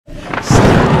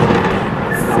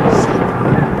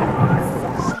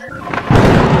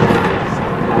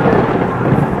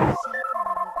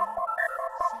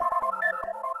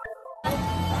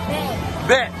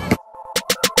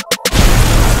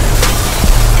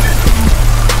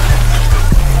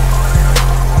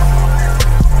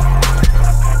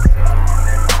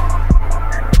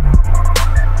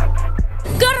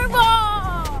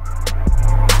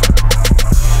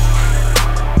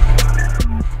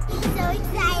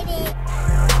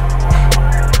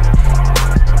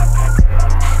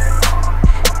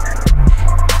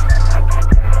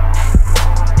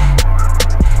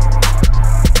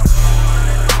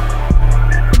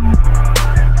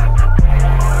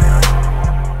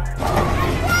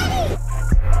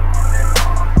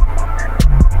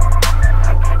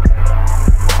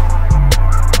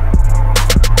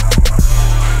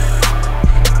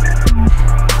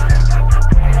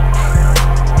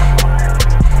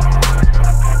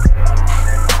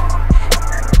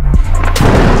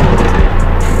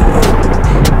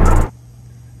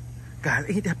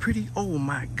ain't that pretty? Oh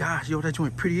my gosh, yo, that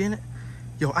joint pretty, in it?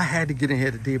 Yo, I had to get in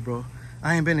here today, bro.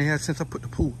 I ain't been in here since I put the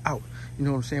pool out. You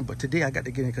know what I'm saying? But today I got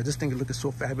to get in because this thing is looking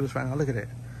so fabulous right now. Look at that.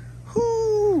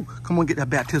 Whoo! Come on, get that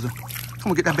baptism.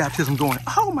 Come on, get that baptism going.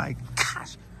 Oh my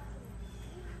gosh.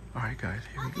 All right, guys,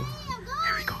 here we go.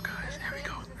 Here we go, guys. Here we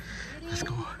go. Let's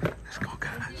go. Let's go,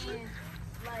 guys.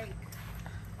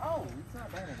 Oh, it's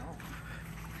not bad at all.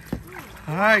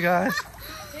 All right, guys.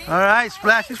 All right,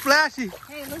 splashy, splashy.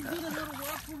 Hey, let's do the little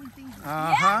whirlpool thing.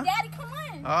 Uh-huh. Yeah, Daddy, come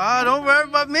on. Oh, don't worry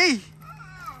about me.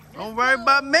 Don't worry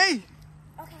about me. Okay,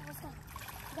 let's go.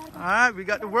 All right, we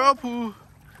got the whirlpool.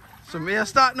 Samir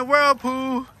starting the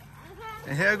whirlpool.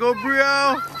 And here go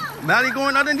Brielle. Maddie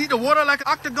going underneath the water like an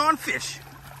octagon fish.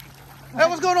 Hey,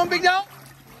 what's going on, big dog?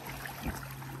 Hey,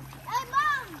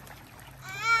 Mom.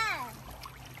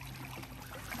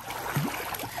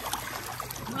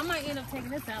 I might end up taking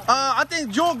this out. I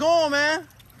think Joe going, man.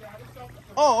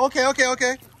 Oh, okay. Daddy,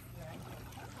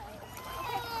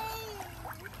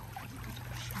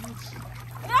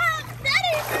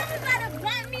 you're about to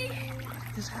bite me.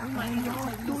 It's happening.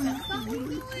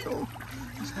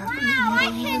 It's Wow, happening. I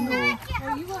cannot get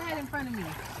Hey, you go ahead in front of me.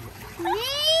 me.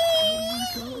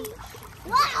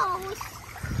 Wow.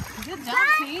 Good job,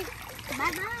 T.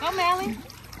 Come, Allie.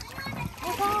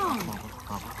 What's wrong?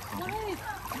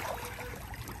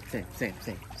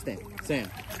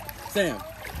 Sam.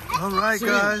 All right,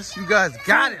 guys. You guys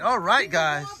got it. All right,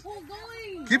 guys.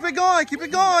 Keep it going. Keep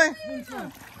it going.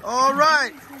 All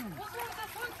right. What's wrong with that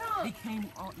swing truck? They came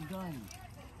undone.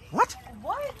 What?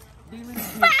 What? They literally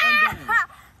came undone.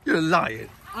 You're lying.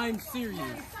 I'm serious.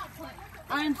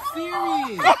 I'm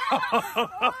serious. Wait,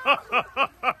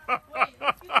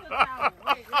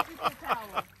 let's use the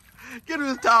towel. Get him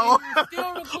his towel.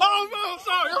 Still recording. Oh, no, I'm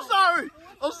sorry.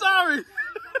 I'm sorry.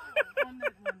 On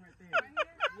that one right there.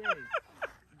 Yes.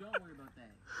 Don't worry about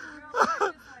that.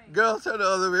 Girl, turn the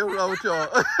other way. What's wrong with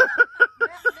y'all?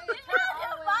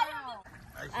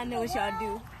 I know what y'all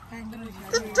do.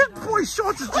 This boy's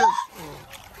shorts is just...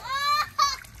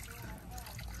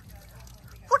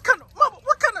 What kind of...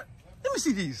 Let me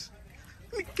see these.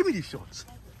 Give me these shorts.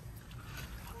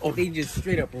 Oh, they just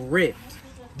straight up ripped.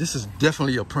 This is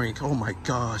definitely a prank. Oh my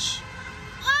gosh.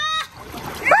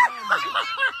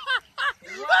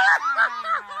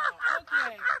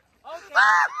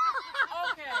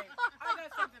 Okay. I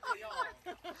got something for y'all.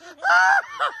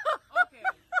 Okay.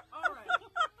 All right.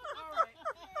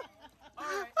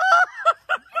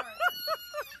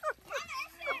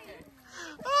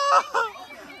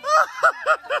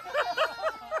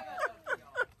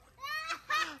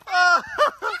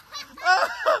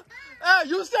 Hey,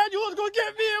 you said you was gonna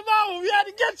get me and Mama. We had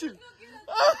to get you.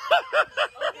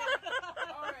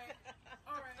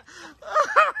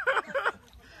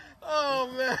 Oh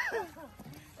man.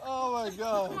 Oh my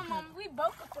God. We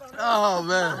both put on. Oh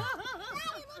man.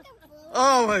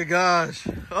 Oh my gosh.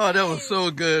 Oh, that was so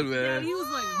good, man. He was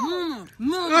like,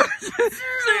 Mama.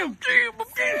 Sam.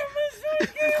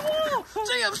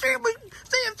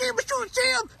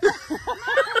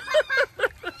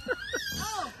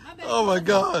 Oh my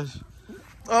gosh.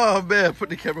 Oh man, put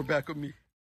the camera back on me.